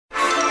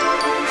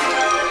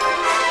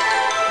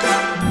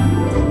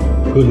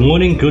Good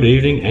morning, good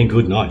evening, and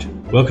good night.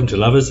 Welcome to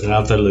Lovers and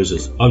Other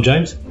Losers. I'm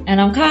James.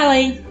 And I'm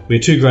Kylie. We're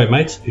two great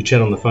mates who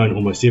chat on the phone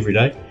almost every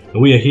day,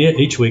 and we are here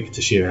each week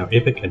to share our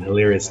epic and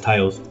hilarious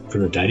tales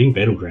from the dating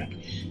battleground.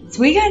 So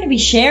we're going to be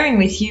sharing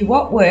with you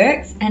what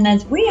works, and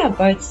as we are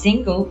both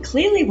single,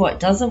 clearly what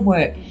doesn't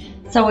work.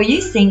 So are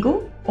you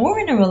single or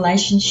in a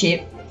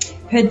relationship?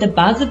 Heard the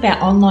buzz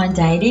about online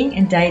dating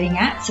and dating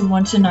apps and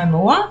want to know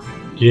more?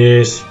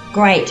 Yes.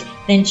 Great.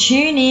 Then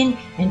tune in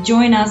and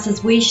join us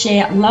as we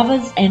share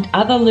lovers and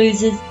other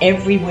losers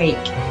every week.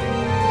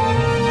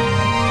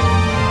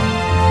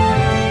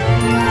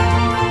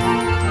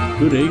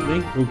 Good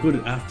evening or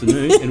good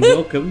afternoon and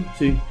welcome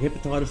to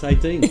Hepatitis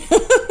 18.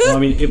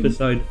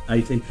 Episode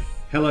 18.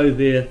 Hello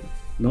there,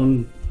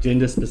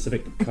 non-gender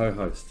specific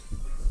co-host.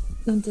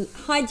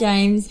 Hi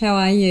James, how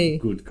are you?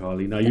 Good,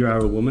 Kylie. No, you are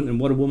a woman, and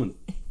what a woman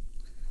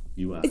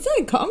you are. It's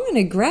okay. I'm going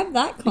to grab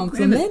that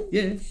compliment.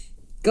 Yeah.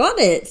 Got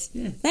it.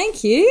 Yeah.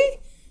 Thank you.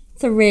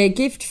 It's a rare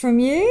gift from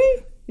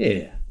you.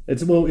 Yeah.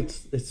 It's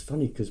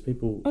funny because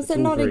people... Was it's it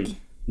all not very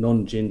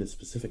non-gender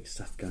specific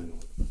stuff going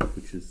on,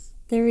 which is...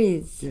 There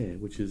is. Yeah,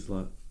 which is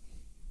like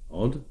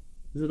odd.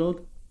 Is it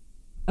odd?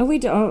 Are we...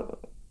 yeah,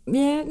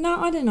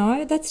 no, I don't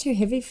know. That's too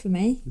heavy for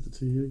me. Is it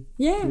too heavy?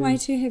 Yeah, way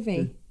too heavy.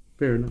 Yeah,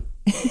 fair enough.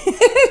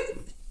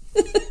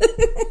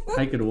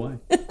 Take it away.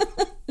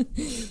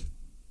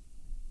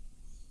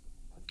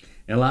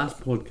 Our last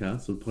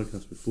podcast, or the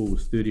podcast before,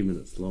 was 30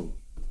 minutes long.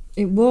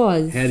 It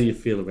was. How do you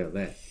feel about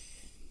that?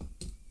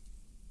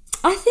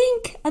 I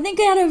think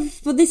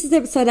this is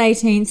episode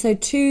 18, so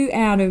 2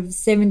 out of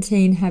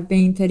 17 have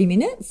been 30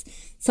 minutes.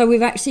 So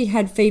we've actually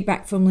had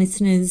feedback from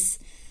listeners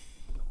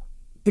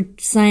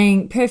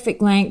saying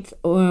perfect length,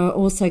 or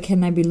also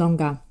can they be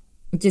longer?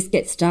 Just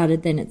get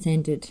started, then it's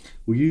ended.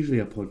 Well, usually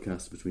our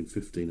podcasts are between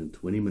 15 and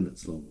 20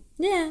 minutes long.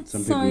 Yeah.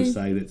 Some people will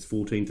say that's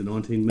 14 to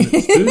 19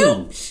 minutes too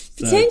long.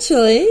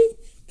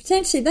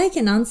 Potentially they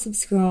can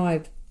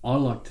unsubscribe. I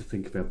like to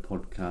think about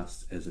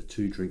podcasts as a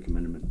 2-drink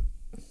minimum.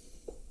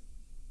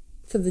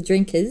 For the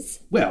drinkers?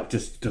 Well,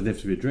 just doesn't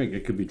have to be a drink.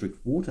 It could be drink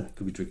of water. It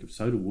could be drink of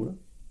soda water.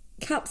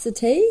 Cups of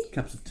tea?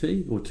 Cups of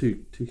tea, or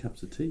two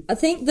cups of tea. I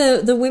think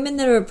the women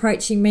that are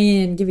approaching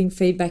me and giving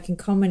feedback and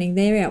commenting,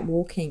 they're out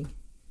walking.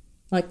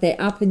 Like they're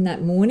up in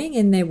that morning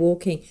and they're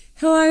walking.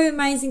 Hello,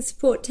 amazing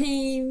support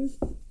team.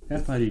 How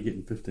far do you get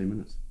in 15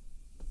 minutes?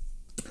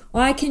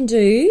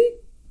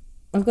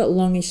 I've got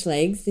longish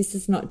legs. This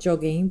is not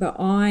jogging, but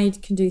I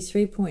can do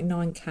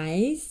 3.9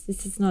 Ks.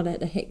 This is not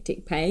at a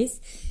hectic pace.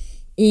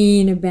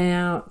 In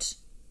about...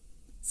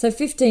 So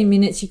 15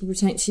 minutes, you could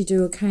potentially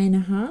do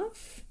 1.5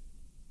 Ks.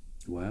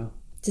 Wow.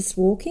 Just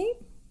walking.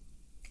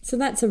 So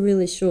that's a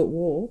really short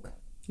walk.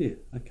 Yeah,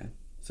 okay.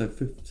 So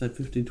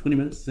 15, 20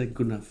 minutes, is that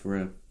good enough for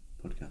our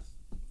podcast?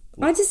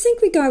 I just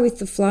think we go with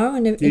the flow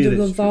and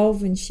it'll evolve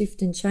true. And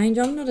shift and change.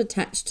 I'm not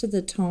attached to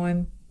the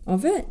time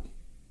of it,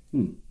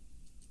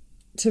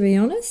 to be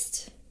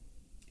honest.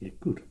 Yeah,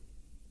 good.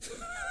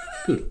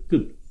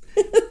 Good.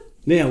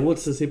 Now,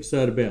 what's this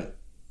episode about?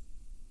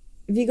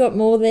 Have you got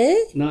more there?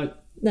 No.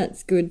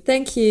 That's good.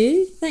 Thank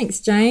you. Thanks,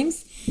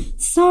 James.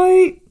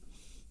 So,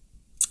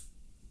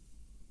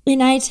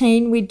 in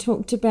 18, we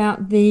talked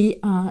about the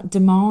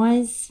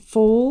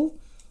fall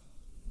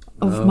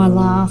of my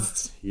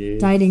last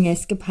dating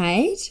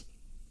escapade.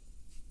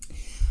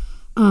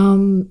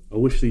 I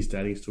wish these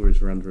dating stories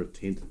were under a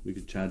tent. We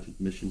could charge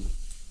admission.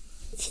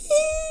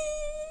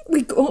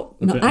 We got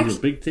a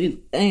big tent.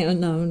 Hang on,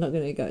 no, I'm not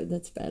going to go.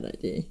 That's a bad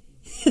idea.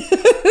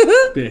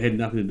 It had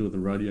nothing to do with the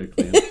rodeo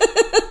clown.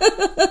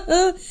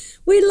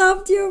 We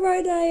loved your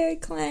rodeo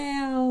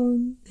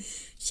clown.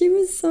 She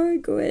was so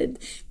good.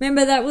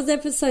 Remember, that was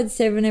episode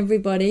 7,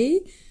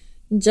 everybody.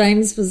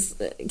 James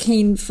was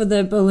keen for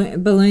the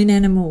balloon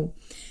animal.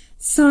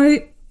 So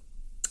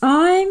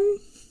I'm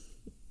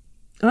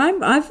going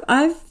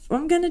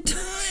to...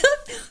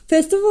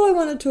 First of all, I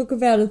want to talk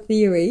about a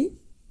theory.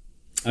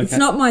 Okay. It's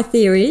not my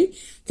theory.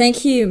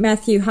 Thank you,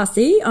 Matthew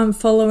Hussey. I'm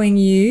following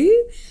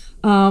you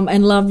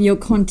and love your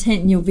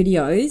content and your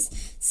videos.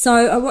 So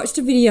I watched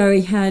a video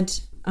he had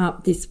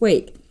up this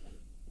week.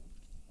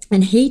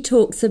 And he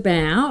talks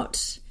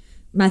about,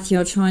 Matthew,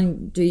 I'll try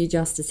and do you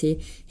justice here.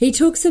 He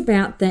talks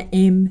about the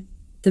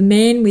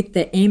man with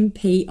the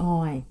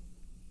MPI.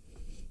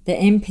 The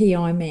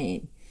MPI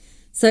man.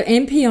 So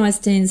MPI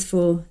stands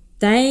for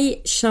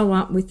they show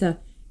up with a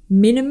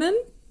minimum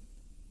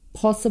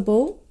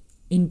possible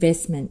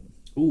investment.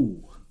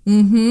 Ooh.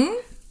 Mm-hmm.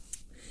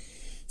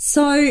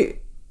 So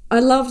I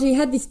loved, he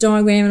had this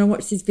diagram and I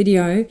watched this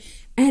video,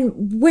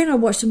 and when I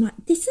watched it, I'm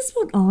like, this is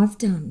what I've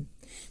done.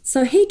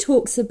 So he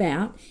talks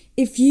about,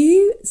 if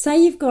you say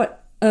you've got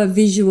a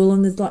visual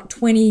and there's like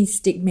 20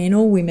 stick men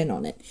or women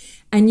on it,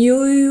 and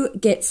you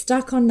get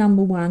stuck on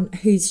number 1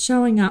 who's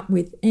showing up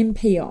with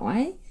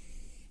MPI,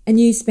 and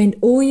you spend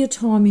all your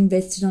time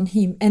invested on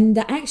him, and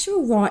the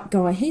actual right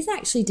guy, he's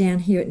actually down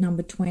here at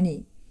number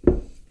 20.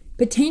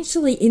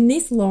 Potentially in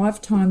this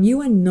lifetime,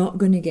 you are not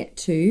going to get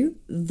to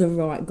the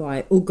right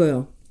guy or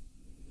girl.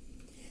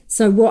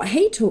 So what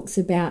he talks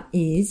about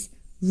is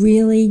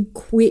really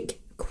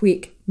quick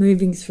quick,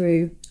 moving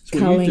through,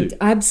 culling.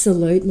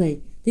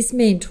 Absolutely. This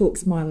man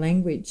talks my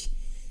language.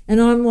 And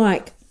I'm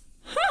like,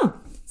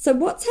 So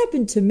what's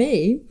happened to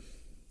me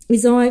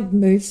is I've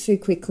moved through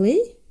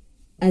quickly,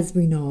 as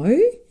we know.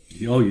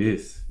 Oh,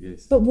 yes.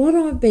 But what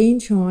I've been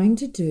trying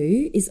to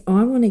do is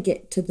I want to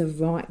get to the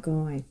right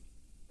guy.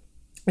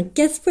 And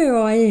guess where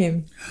I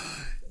am?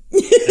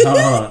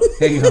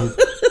 Hang on.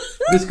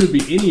 This could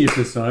be any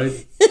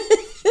episode.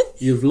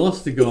 You've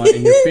lost a guy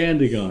and you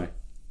found a guy.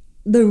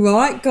 The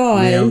right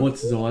guy. Now,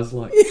 what's his eyes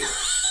like?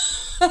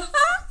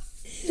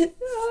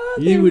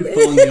 You would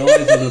find the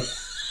eyes on a...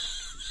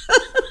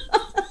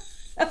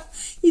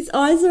 His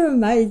eyes are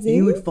amazing.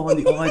 You would find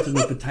the eyes on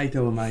a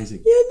potato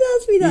amazing. You haven't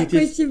asked me that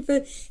question,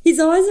 but his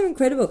eyes are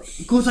incredible.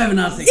 Of course I haven't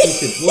asked that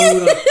question.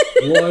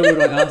 Why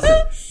would I ask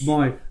it?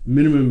 My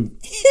minimum...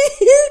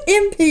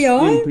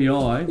 MPI?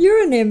 MPI? Are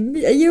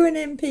you an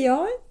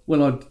MPI?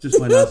 Well, I just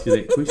won't ask you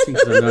that question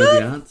because I know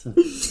the answer.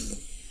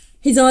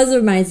 His eyes are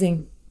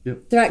amazing.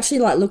 Yep. They're actually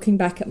like looking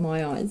back at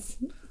my eyes.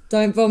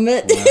 Don't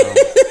vomit. Wow.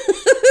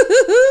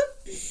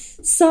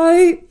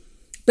 So,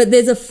 but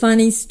there's a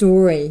funny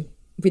story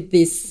with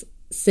this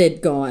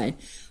said guy.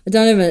 I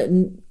don't have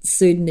a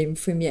pseudonym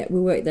for him yet.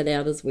 We'll work that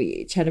out as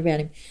we chat about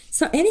him.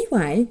 So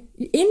anyway,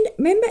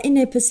 remember in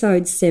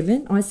episode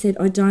 7, I said,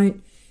 if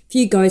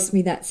you ghost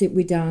me, that's it,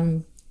 we're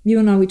done. You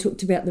and I, we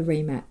talked about the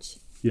rematch.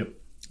 Yep.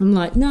 I'm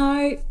like,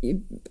 no,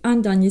 you've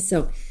undone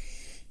yourself.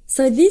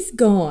 So this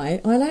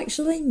guy I'd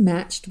actually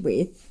matched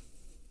with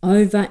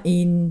over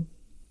in,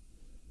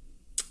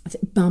 I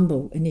think,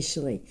 Bumble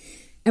initially.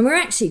 And we're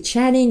actually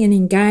chatting and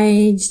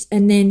engaged,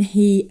 and then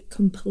he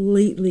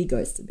completely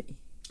ghosted me.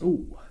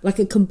 Oh. Like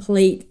a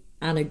complete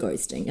utter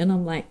ghosting. And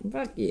I'm like,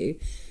 fuck you.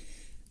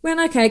 Well,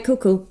 okay,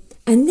 cool.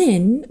 And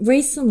then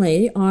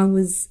recently I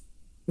was,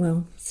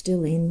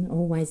 still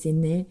always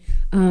in there,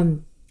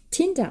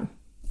 Tinder.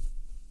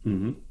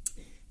 Mm-hmm.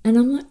 And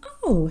I'm like,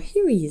 oh,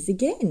 here he is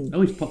again.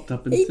 Oh, he's popped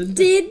up in Tinder. He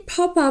did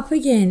pop up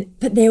again.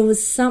 But there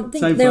was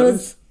something. Same there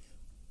photos?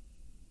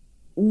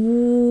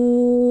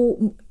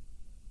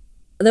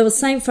 There was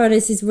same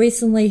photos.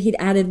 Recently he'd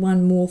added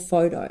one more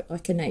photo,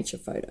 like a nature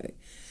photo.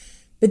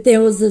 But there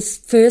was this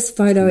first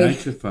photo.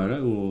 Nature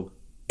photo or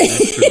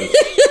naturalist?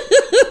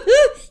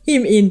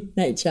 Him in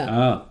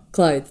nature.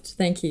 Clothed.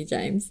 Thank you,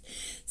 James.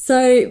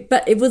 So,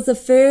 but it was the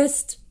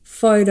first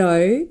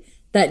photo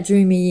that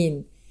drew me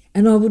in.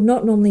 And I would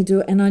not normally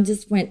do it. And I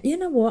just went, you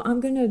know what? I'm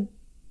gonna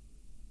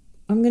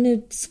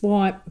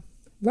swipe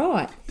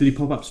right. Did he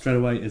pop up straight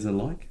away as a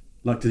like?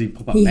 Like, did he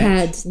pop up He match?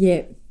 had,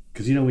 yeah.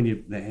 Because you know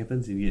when that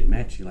happens and you get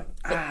matched, you're like,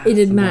 It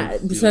had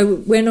matched. So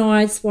when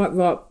I swiped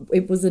right,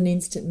 it was an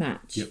instant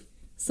match. Yep.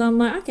 So I'm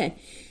like, okay.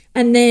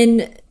 And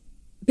then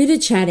bit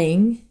of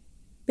chatting.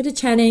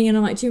 And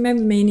I'm like, do you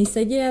remember me? And he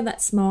said, yeah,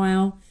 that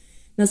smile.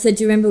 And I said,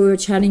 do you remember we were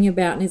chatting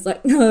about? And he's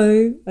like,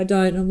 no, I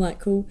don't. And I'm like,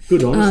 cool.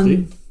 Good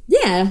honesty.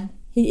 Yeah,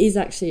 he is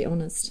actually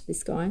honest,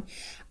 this guy.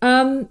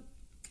 But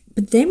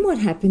then what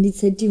happened, he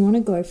said, do you want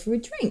to go for a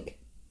drink?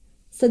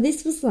 So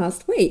this was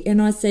last week.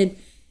 And I said,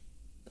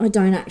 I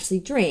don't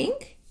actually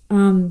drink,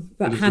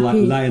 but happy... Like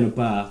lay in a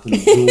bath and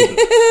absorb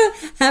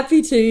it.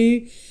 Happy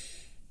to,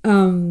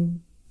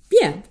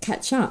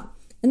 catch up.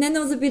 And then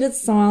there was a bit of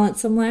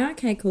silence. I'm like,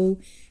 okay,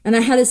 cool. And I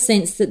had a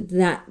sense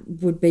that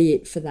would be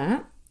it for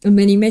that. And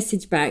then he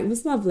messaged back. It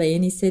was lovely.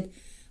 And he said,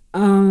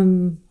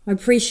 I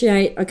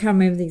appreciate... I can't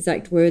remember the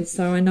exact words,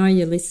 so I know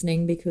you're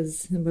listening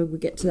because we'll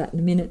get to that in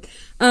a minute.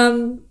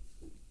 And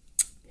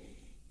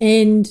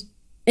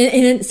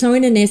so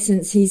in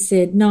essence, he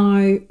said,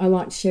 no, I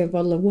like to share a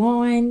bottle of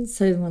wine,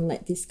 so I want to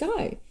let this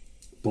go.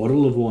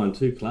 Bottle of wine,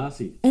 too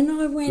classy. And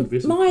I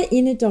went, my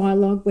inner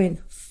dialogue went,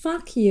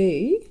 fuck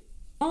you,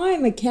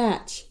 I'm a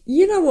catch.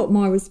 You know what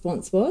my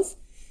response was?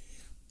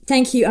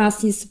 Thank you,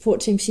 ask your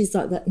support team. She's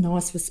like, that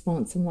nice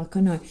response. I'm like,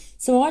 I know.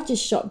 So I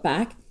just shot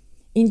back,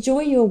 enjoy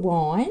your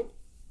wine,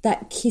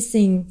 that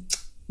kissing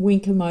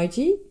wink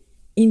emoji,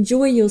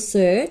 enjoy your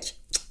search,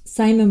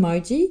 same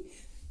emoji.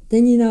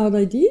 Then you know what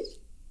I did?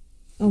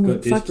 I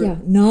went, fuck yeah.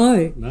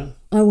 No.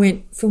 I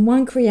went from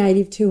one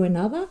creative to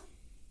another.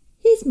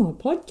 Here's my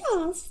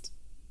podcast.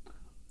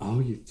 Oh,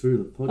 you threw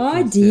the podcast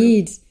I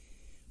did. Out.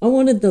 I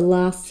wanted the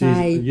last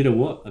say. You know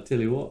what? I tell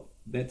you what.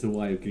 That's a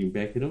way of getting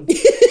back at him.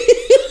 This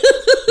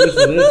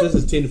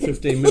is 10 to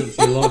 15 minutes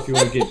of your life you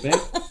want to get back.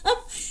 But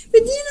do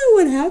you know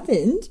what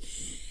happened?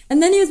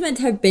 And then he was meant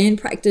to have band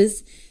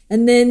practice.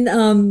 And then,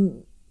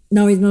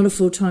 no, he's not a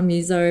full-time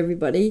user,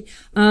 everybody.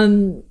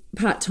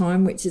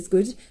 Part-time, which is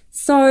good.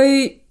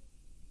 So...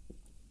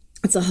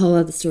 it's a whole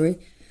other story.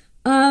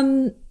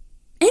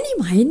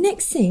 Anyway,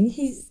 next thing,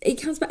 he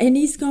comes back and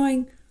he's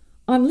going,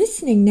 I'm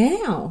listening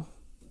now.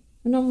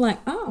 And I'm like,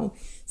 oh.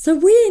 So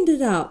we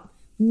ended up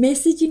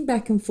messaging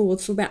back and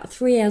forth for about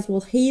 3 hours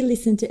while he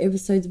listened to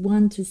episodes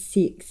 1 to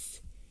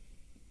 6.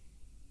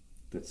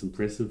 That's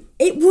impressive.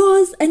 It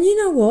was. And you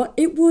know what?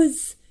 It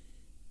was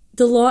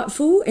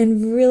delightful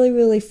and really,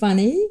 really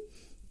funny.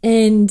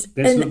 And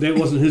that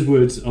wasn't his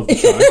words of the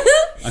show.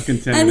 I can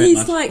tell you that much. And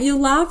he's like, your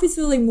laugh is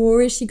really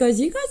Moorish. He goes,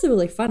 you guys are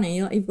really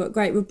funny. Like, you've got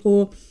great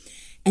rapport.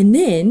 And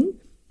then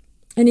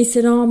And he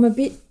said, I'm a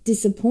bit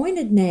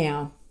disappointed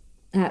now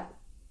at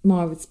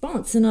my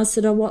response. And I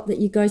said, what, that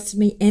you ghosted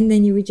me and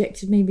then you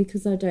rejected me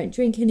because I don't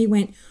drink? And he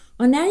went,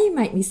 now you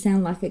make me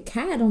sound like a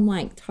cat. I'm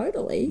like,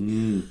 totally.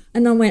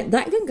 And I went,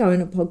 that can go in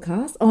a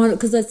podcast.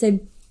 Because I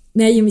said,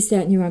 now you missed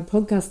out on your own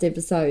podcast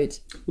episode.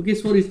 Well,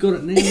 guess what? He's got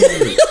it now.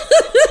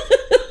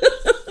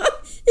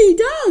 He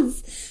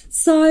does.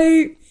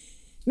 So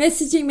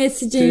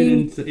messaging. Turn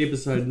into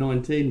episode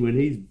 19 when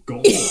he's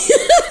gone.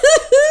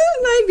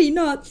 Maybe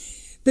not.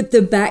 But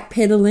the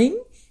backpedaling,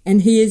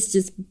 and he has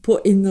just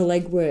put in the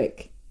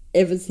legwork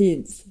ever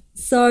since.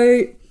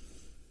 So,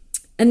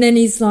 and then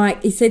he's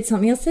like, he said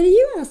something. I said, are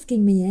you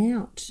asking me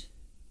out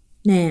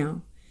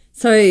now?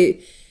 So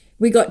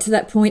we got to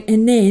that point,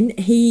 and then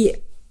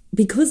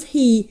because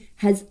he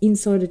has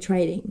insider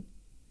trading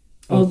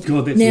of now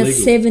illegal.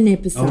 7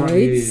 episodes. Oh,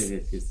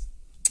 yes.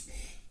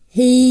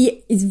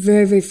 He is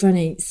very, very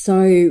funny.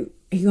 So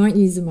he won't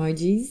use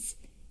emojis.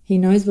 He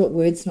knows what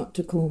words not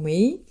to call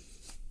me.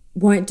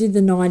 Won't do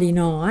the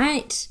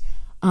nighty-night.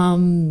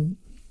 But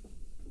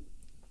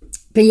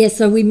yeah,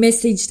 so we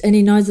messaged, and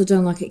he knows I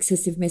don't like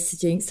excessive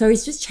messaging. So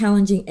he's just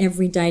challenging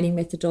every dating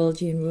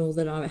methodology and rule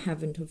that I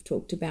haven't have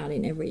talked about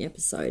in every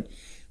episode.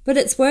 But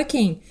it's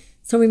working.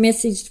 So we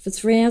messaged for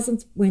 3 hours on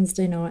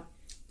Wednesday night.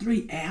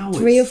 3 hours?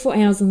 3 or 4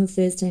 hours on the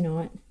Thursday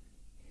night.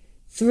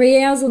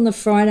 3 hours on the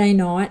Friday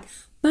night.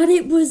 But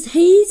it was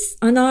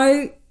I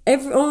know,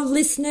 all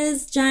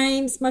listeners,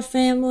 James, my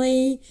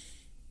family,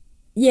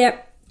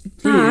 yep.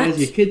 3 hours,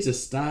 your kids are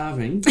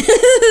starving.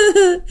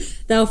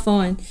 They're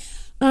fine.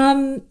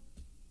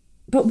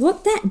 But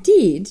what that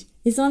did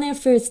is on our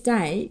first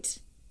date,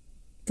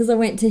 because I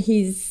went to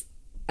his,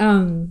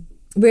 we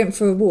went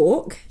for a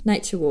walk,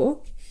 nature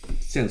walk.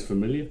 Sounds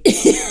familiar.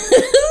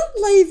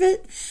 Leave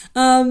it.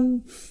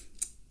 When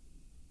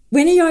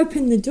he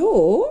opened the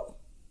door,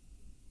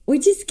 we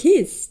just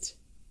kissed.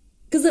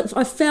 Because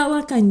I felt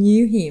like I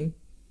knew him.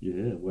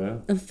 Yeah,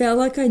 wow. I felt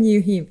like I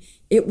knew him.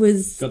 It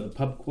was... Got the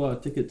pub choir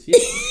tickets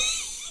yet?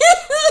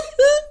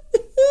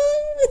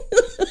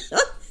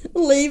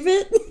 Leave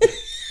it.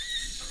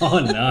 Oh,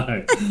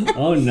 no.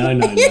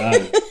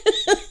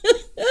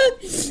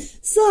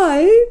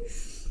 So,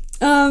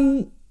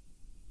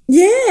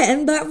 yeah,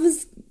 and that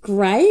was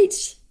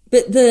great.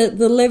 But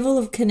the level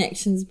of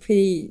connection's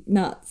pretty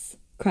nuts,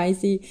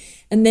 crazy.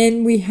 And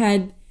then we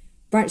had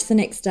brunch the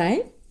next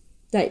day,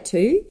 date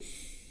 2.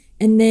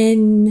 And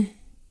then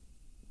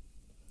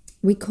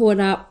we caught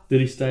up.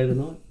 Did he stay the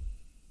night?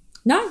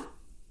 No.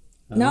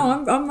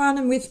 No, I'm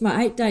running with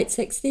my 8 date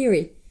sex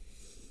theory.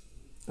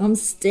 I'm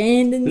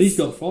standing... But he's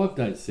got 5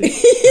 dates set.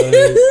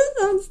 So...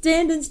 I'm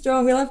standing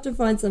strong. We'll have to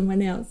find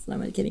someone else. No,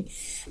 I'm kidding.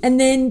 And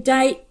then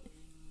date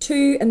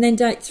 2 and then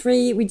date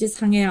 3, we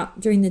just hung out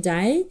during the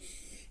day.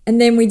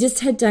 And then we just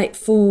had date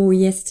 4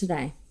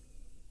 yesterday.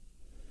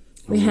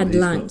 We had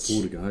lunch.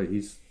 He's got 4 to go.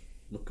 He's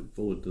looking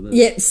forward to this.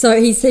 Yeah, so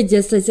he said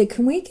yesterday,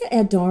 can we get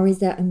our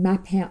diaries out and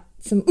map out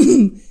some...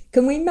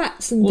 can we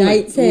map some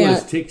dates out? All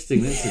this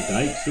texting, that's a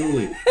date,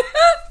 surely.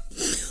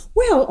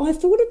 Well, I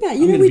thought about,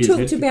 we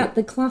talked about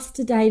the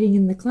cluster dating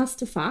and the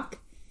clusterfuck.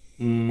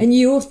 And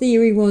your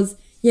theory was,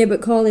 yeah,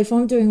 but Kylie, if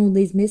I'm doing all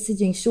these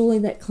messaging, surely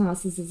that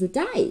classes as a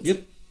date.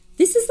 Yep.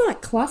 This is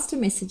like cluster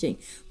messaging.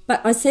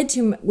 But I said to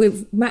him,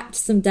 we've mapped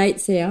some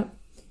dates out,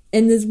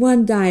 and there's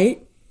one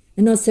date,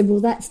 and I said, well,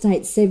 that's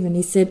date 7.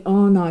 He said,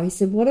 oh, no. He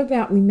said, what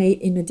about we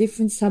meet in a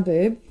different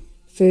suburb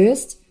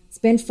first,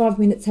 spend 5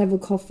 minutes, have a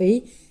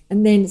coffee,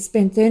 and then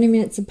spend 30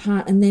 minutes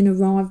apart and then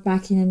arrive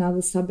back in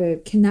another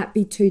suburb. Can that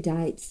be 2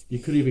 dates? You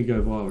could even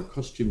go via a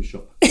costume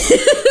shop.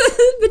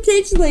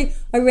 Potentially.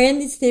 I ran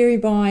this theory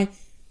by,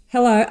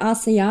 hello,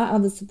 RCR,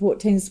 other support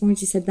team this morning.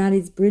 She said, that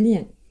is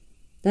brilliant.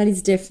 That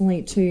is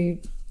definitely 2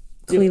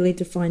 clearly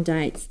defined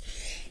dates.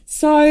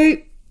 So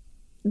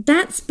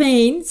that's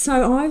been,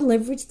 so I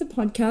leveraged the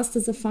podcast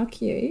as a fuck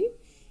you.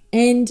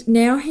 And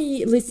now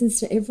he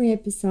listens to every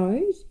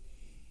episode.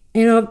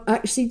 And I've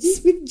actually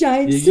just with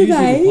James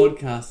today. Using the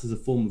podcast as a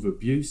form of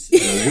abuse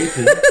and a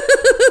weapon.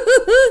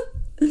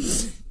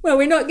 Well,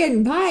 we're not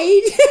getting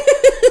paid.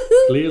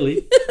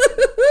 Clearly.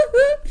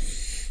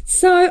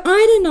 So, I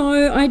don't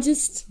know.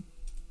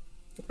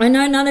 I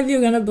know none of you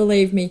are going to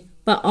believe me,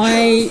 but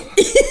I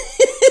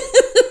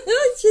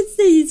should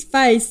see his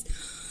face.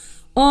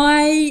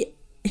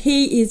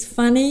 He is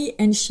funny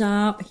and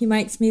sharp. He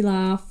makes me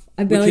laugh.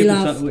 I barely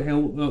laugh.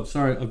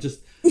 Sorry,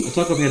 it's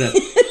like I've had a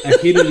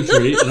head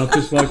injury and I've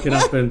just woken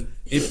up in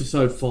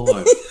episode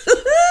 5.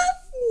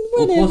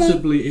 Or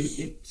possibly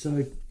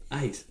episode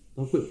 8.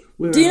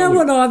 Where Do you know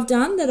what I've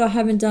done that I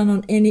haven't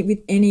done with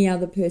any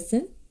other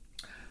person?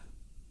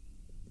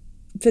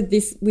 With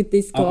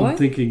this guy? I'm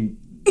thinking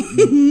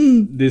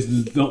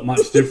there's not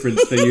much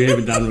difference that you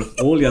haven't done with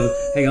all the other.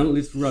 Hang on,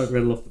 let's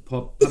rattle off the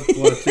pub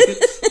choir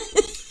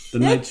tickets, the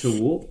nature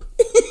walk.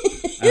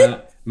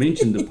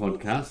 Mentioned the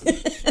podcast.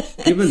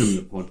 Given him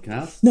the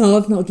podcast. No,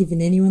 I've not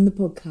given anyone the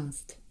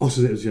podcast. Oh,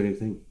 so that was the only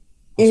thing.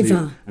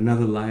 Ever.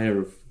 Another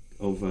layer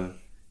of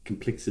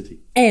complexity.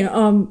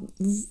 And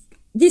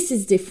this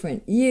is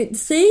different. You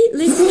see,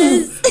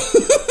 listeners.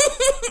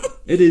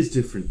 It is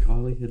different,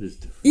 Kylie. It is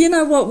different. You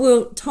know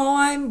what?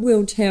 Time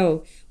will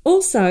tell.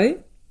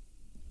 Also,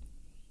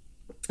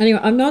 anyway,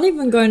 I'm not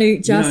even going to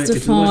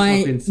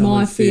justify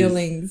my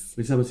feelings.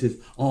 When someone says,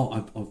 "Oh,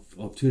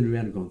 I've turned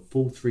around and gone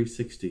full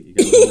 360," you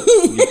go,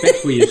 well, "You're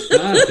back where you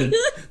started."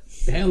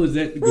 How is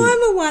that good? Well,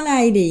 I'm a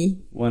 180.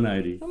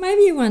 180. Or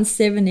maybe a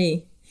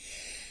 170.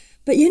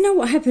 But you know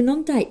what happened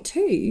on date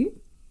 2?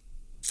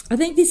 I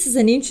think this is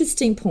an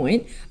interesting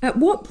point. At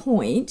what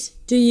point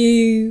do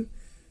you...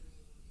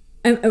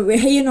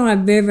 he and I are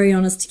very, very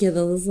honest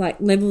together. There's like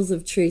levels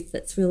of truth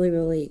that's really,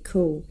 really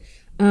cool.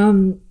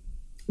 When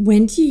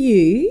do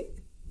you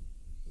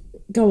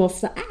go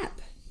off the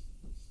app?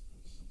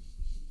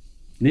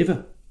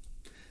 Never.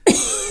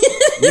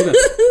 Never.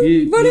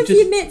 What if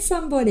you met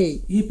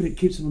somebody? Yeah, but it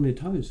keeps them on their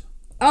toes.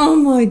 Oh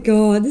my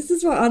God, this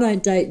is why I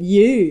don't date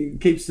you.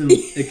 It sort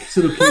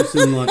of keeps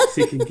them like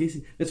second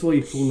guessing. That's why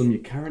you call them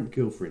your current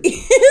girlfriend.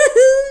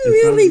 It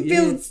really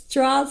builds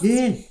trust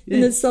and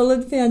a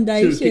solid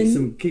foundation.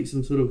 Sort of keeps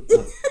them sort of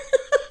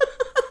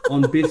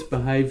on best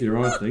behaviour,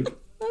 I think.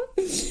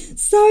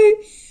 So,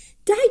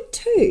 date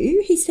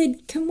 2, he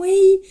said, can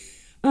we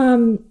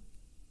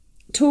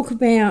talk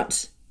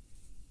about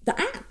the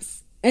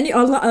apps? And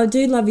I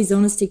do love his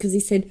honesty, because he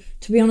said,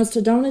 to be honest, I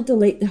don't want to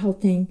delete the whole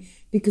thing,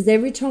 because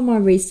every time I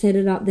reset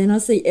it up, then I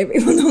see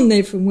everyone on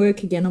there from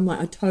work again. I'm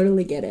like, I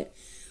totally get it.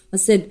 I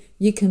said,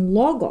 you can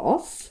log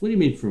off. What do you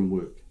mean from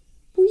work?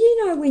 Well,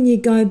 you know, when you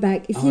go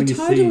back, if you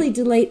totally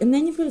delete, and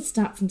then you've got to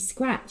start from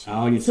scratch.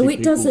 So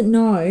it doesn't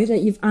know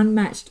that you've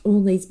unmatched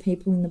all these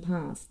people in the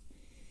past.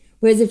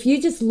 Whereas if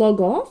you just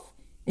log off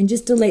and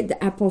just delete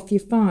the app off your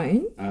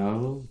phone,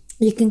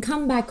 you can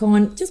come back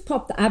on, just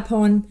pop the app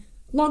on,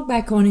 log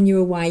back on, and you're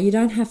away. You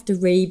don't have to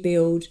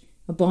rebuild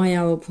a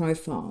bio or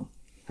profile.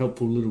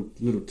 Helpful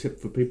little tip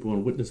for people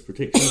on witness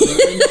protection.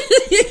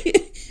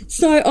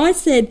 So I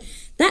said,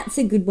 that's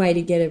a good way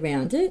to get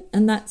around it,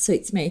 and that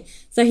suits me.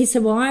 So he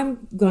said, well,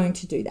 I'm going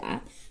to do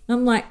that. And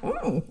I'm like,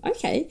 oh,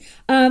 okay.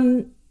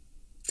 And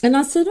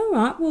I said, all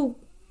right, well,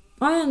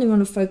 I only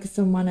want to focus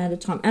on one at a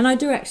time. And I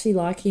do actually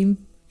like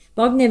him,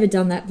 but I've never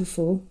done that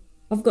before.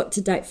 I've got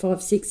to date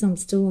 5, 6. I'm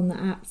still on the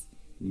apps.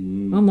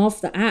 I'm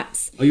off the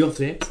apps. Are you off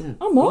the apps now?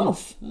 I'm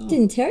off.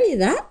 Didn't tell you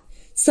that.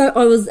 So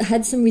I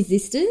had some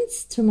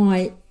resistance to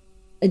my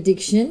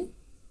addiction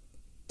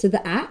to the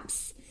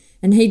apps,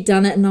 and he'd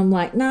done it, and I'm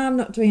like, no, I'm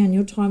not doing it on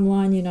your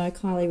timeline, you know,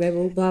 Kylie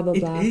Rebel, blah, blah,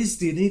 blah. It needs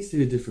to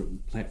be a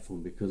different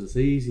platform, because it's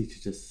easy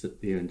to just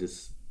sit there and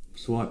just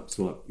swipe. It's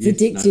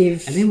addictive.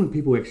 No. And then when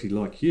people actually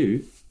like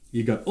you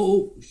go,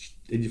 oh,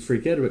 and you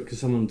freak out of it,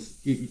 because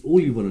all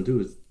you want to do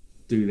is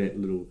do that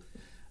little...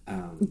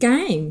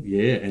 game.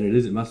 Yeah, and it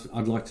is.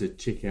 I'd like to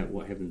check out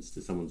what happens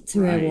to someone's to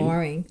brain. Our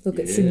wiring. Look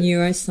at some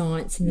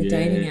neuroscience in the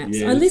dating apps.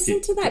 Yeah, I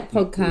listened to that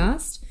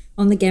podcast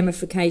on the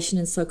gamification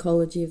and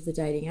psychology of the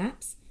dating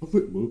apps.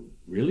 Oh,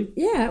 really?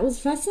 Yeah, it was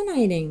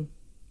fascinating.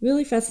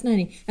 Really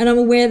fascinating. And I'm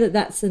aware that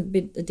that's a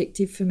bit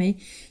addictive for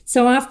me.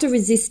 So after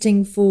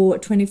resisting for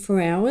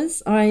 24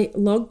 hours, I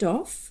logged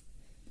off,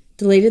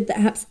 deleted the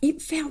apps.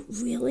 It felt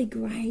really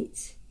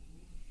great.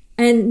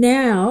 And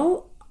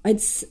now...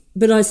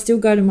 but I still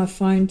go to my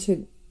phone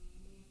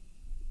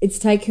it's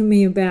taken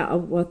me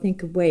about, I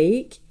think, a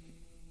week,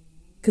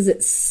 because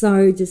it's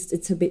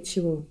it's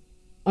habitual.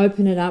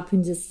 Open it up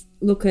and just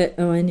look at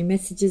any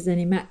messages,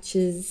 any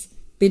matches,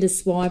 bit of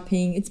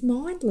swiping. It's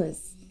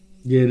mindless.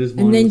 Yeah, it is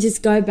mindless. And then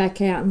just go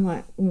back out and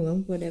like,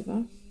 well,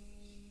 whatever.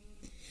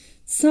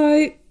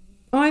 So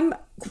I've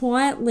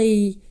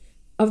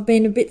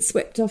been a bit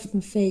swept off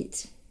my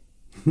feet.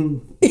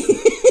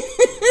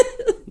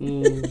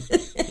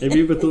 Have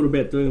you ever thought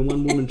about doing a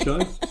one-woman show?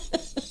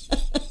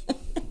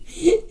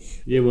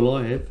 Yeah, well,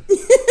 I have.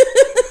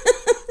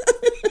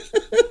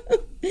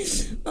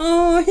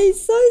 Oh,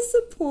 he's so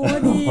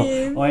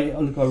supportive. I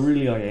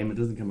am. It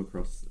doesn't come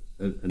across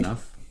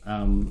enough.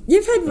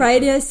 You've had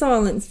radio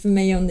silence for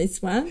me on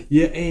this one.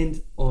 Yeah,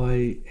 and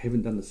I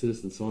haven't done the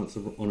citizen science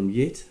on them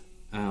yet.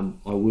 I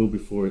will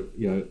before it,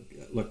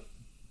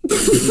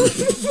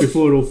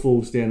 before it all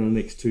falls down in the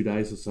next 2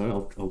 days or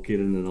so. I'll get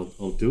in and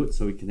I'll do it,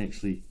 so we can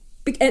actually...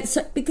 because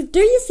do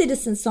your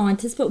citizen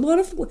scientist, but what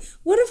if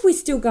we're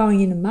still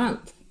going in a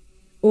month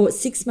or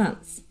 6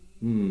 months?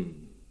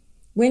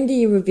 When do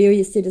you reveal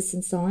your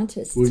citizen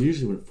scientist? Well,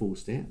 usually when it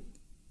falls down.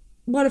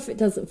 What if it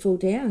doesn't fall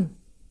down?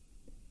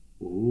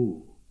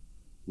 Ooh,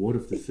 what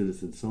if the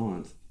citizen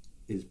science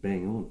is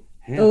bang on?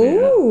 How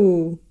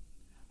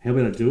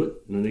about I do it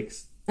in the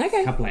next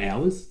couple of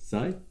hours,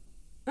 say?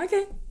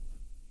 Okay.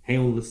 Hang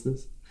on,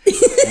 listeners.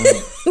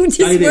 We're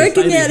just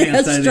working out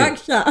our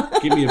structure.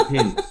 Give me a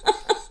pen.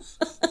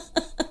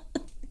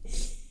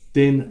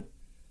 Then,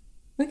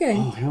 how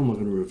am I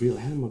going to reveal?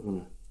 How am I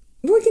going to...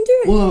 We can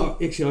do it. Well,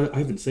 actually, I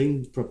haven't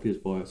seen Property as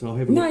Bio, so I'll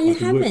have a look. I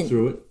can work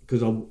through it,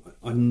 because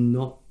I'm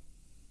not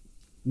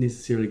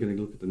necessarily going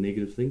to look at the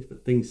negative things, but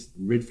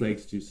red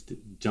flags just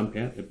jump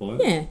out at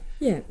Bio.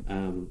 Yeah.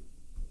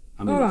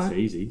 It's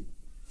easy.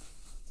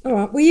 All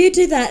right. Well, you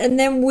do that, and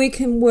then we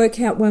can work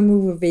out when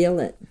we'll reveal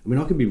it. I mean,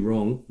 I can be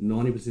wrong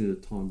 90%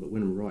 of the time, but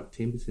when I'm right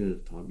 10%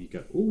 of the time, you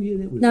go, oh, yeah,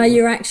 that was No, right.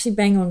 you're actually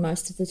bang on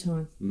most of the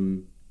time.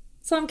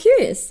 So I'm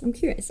curious.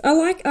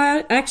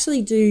 I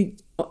actually do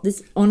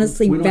this,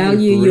 honestly when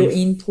value I your brief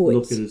input.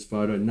 Look at his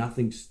photo,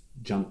 nothing's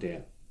jumped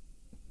out.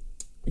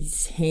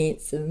 He's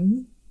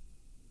handsome.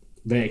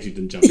 They actually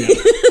didn't jump out.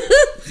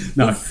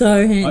 No. He's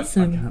so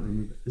handsome. I can't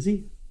remember. Is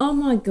he? Oh,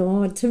 my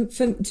God. To me,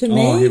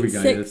 Oh, here we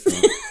go. That's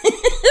right.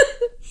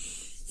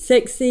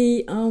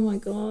 sexy. Oh, my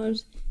God.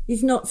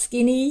 He's not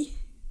skinny.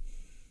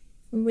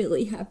 I'm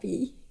really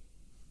happy.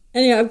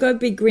 Anyway, I've got a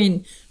big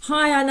grin.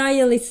 Hi, I know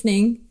you're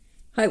listening.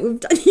 Hope we've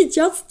done you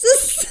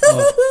justice.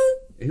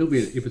 He'll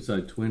be at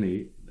episode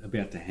 20,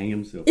 about to hang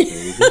himself.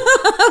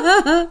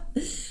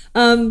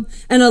 And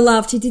I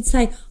laughed. He did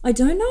say, I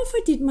don't know if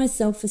I did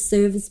myself a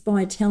service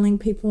by telling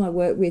people I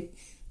work with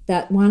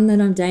that, one,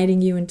 that I'm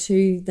dating you, and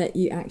two, that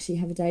you actually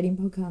have a dating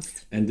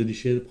podcast. And did he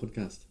share the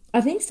podcast?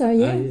 I think so,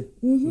 yeah.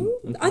 Yeah.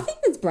 Okay. I think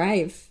that's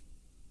brave.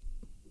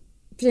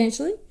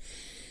 Potentially.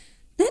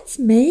 That's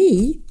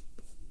me.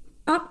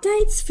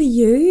 Updates for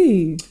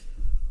you.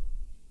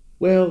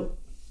 Well,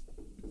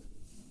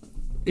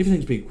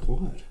 everything's been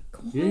quiet.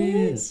 Quiet?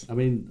 Yeah. I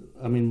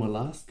mean, my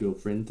last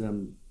girlfriend,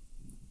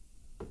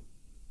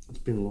 it's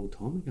been a long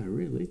time ago,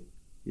 really.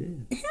 Yeah.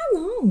 How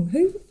long?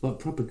 Who? Like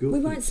proper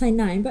girlfriend. We won't say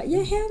name, but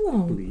yeah, how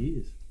long? Couple of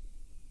years.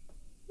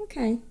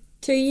 Okay.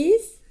 2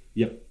 years?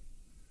 Yep.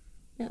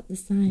 About the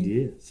same.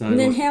 Yeah. So And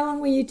then how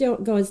long were you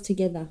guys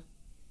together?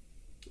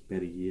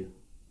 about a year.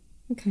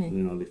 Okay. And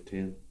then I left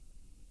town.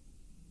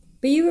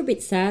 But you were a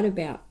bit sad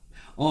about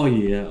Oh,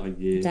 yeah.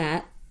 Yeah.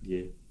 that.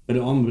 Yeah. But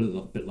I'm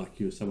a bit like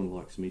you. If someone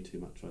likes me too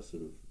much, I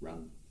sort of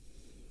run.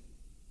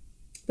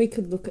 We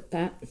could look at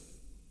that.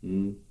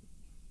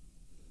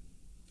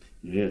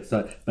 Yeah.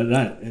 So, but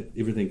no,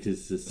 everything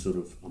is just sort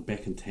of. I'm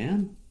back in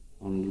town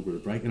on a little bit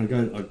of break, and I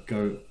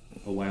go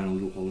away on a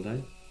little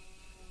holiday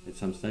at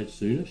some stage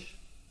soonish.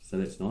 So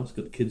that's nice.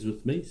 Got the kids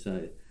with me.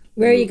 So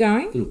Where are you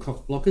going? Little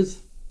cock blockers,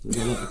 as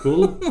I like to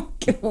call them. Oh,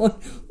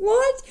 God.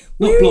 What?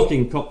 Not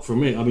blocking cock from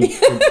me. I mean,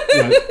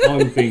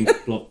 I'm being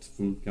blocked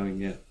from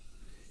going out.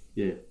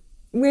 Yeah.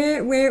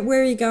 Where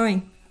are you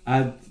going?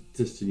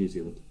 Just to New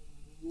Zealand.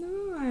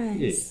 Nice.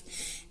 Yeah.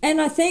 And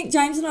I think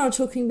James and I were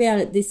talking about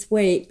it this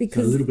week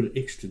because... Got a little bit of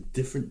extra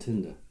different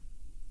Tinder.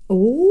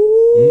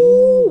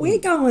 Oh, we're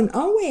going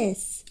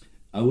OS.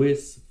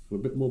 OS for a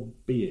bit more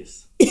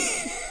BS.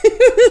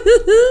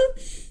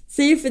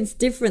 See if it's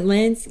different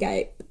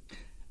landscape.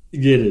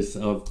 Yeah, it is.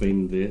 I've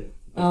been there.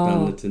 I've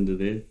done the Tinder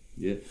there.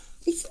 Yeah.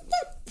 Isn't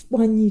that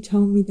one you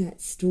told me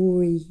that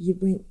story? You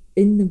went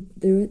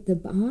they're at the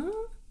bar?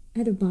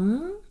 At a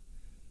bar?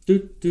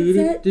 And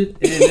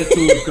that's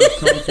all we've got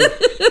time for.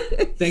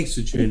 Thanks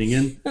for tuning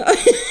in. I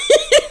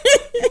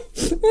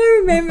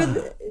remember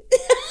that.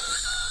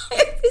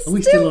 Are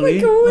we still on air?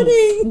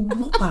 Recording.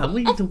 What bar? What are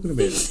you talking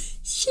about?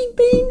 She'd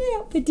been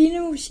out for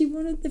dinner or she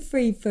wanted the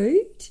free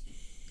food.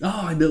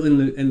 Oh, and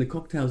the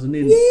cocktails, and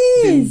then,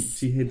 Yes. then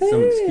she had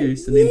some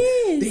excuse, and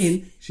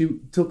then she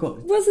took off.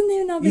 Wasn't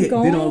there another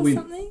guy then I or went,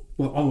 something?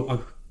 Well, I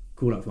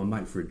called up my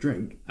mate for a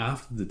drink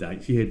after the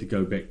date. She had to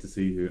go back to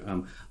see her.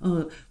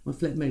 My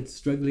flatmate's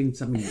struggling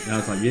something. And I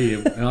was like, yeah.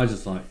 And I was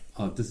just like,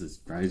 oh, this is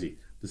crazy.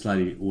 This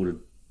lady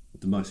ordered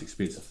the most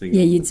expensive thing.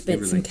 Yeah, you'd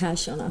spent some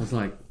cash on her. I was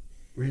like,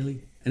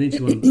 really? And then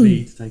she wanted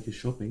me to take her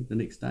shopping the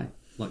next day,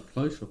 like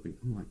clothes shopping.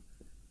 I'm like,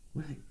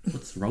 wait,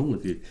 what's wrong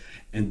with you?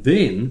 And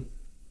then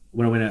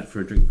when I went out for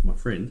a drink with my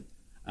friend,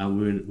 we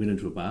went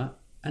into a bar,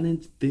 and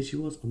then there she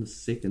was on the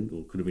second,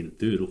 or could have been a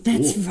third or fourth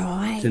That's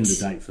right. Tinder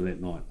date for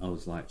that night. I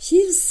was like...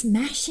 She was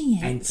smashing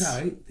it. And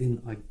so then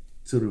I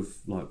sort of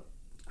like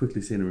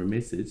quickly sent her a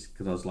message,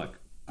 because I was like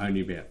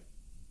only about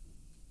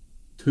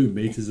 2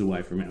 meters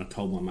away from it, and I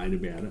told my mate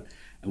about it,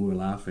 and we were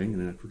laughing,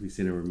 and then I quickly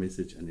sent her a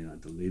message, and then I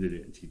deleted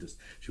it, and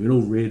she went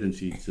all red, and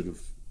she sort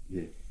of,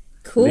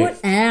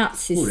 Caught out,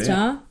 sister. Caught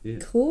out, yeah.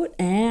 Caught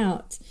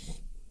out.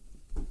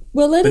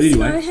 Well, let us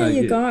know how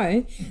you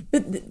go.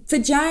 But for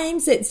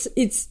James,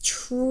 it's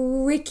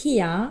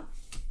trickier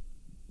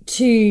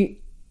to...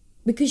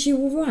 Because you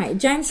were right.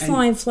 James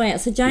fly in, fly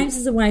out. So James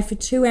is away for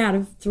 2 out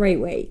of 3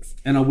 weeks.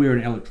 And I wear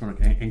an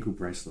electronic ankle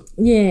bracelet.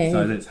 Yeah.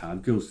 So that's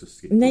hard. Girls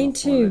just get... Need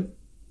to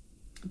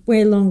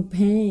wear long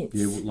pants.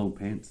 Yeah, long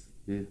pants.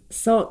 Yeah.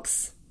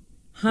 Socks.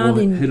 Hard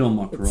in hit on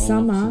my parole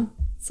summer. officer.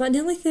 It's like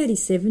nearly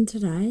 37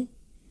 today.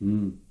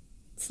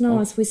 It's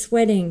nice. We're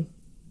sweating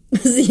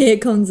as the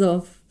aircon's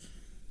off.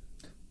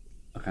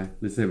 Okay,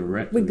 let's have a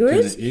wrap. We're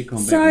good?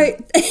 So,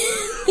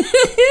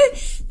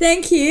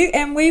 thank you.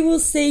 And we will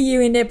see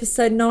you in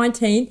episode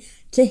 19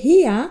 to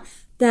hear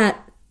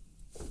that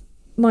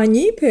my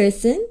new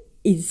person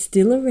is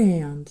still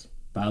around.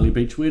 Bali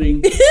Beach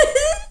wedding.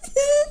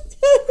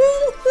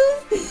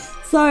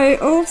 So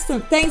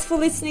awesome. Thanks for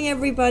listening,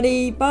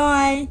 everybody.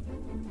 Bye.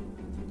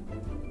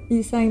 Are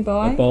you saying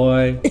bye?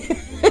 Bye.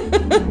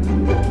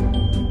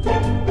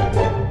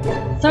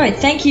 So,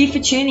 thank you for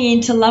tuning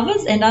in to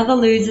Lovers and Other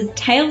Losers,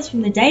 Tales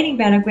from the Dating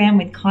Battleground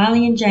with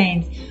Kylie and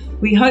James.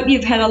 We hope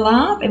you've had a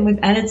laugh and we've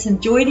added some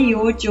joy to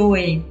your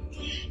joy.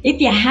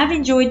 If you have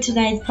enjoyed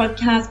today's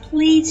podcast,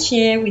 please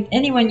share with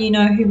anyone you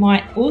know who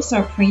might also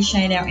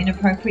appreciate our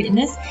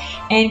inappropriateness,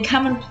 and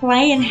come and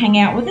play and hang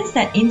out with us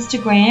at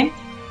Instagram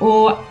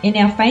or in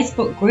our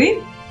Facebook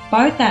group,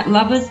 both at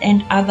Lovers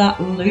and Other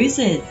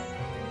Losers.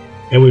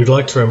 And we would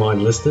like to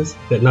remind listeners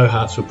that no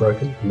hearts were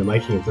broken in the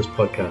making of this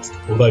podcast,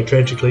 although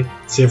tragically,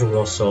 several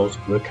lost souls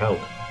were culled.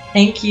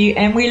 Thank you,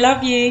 and we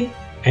love you.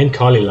 And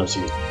Kylie loves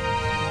you.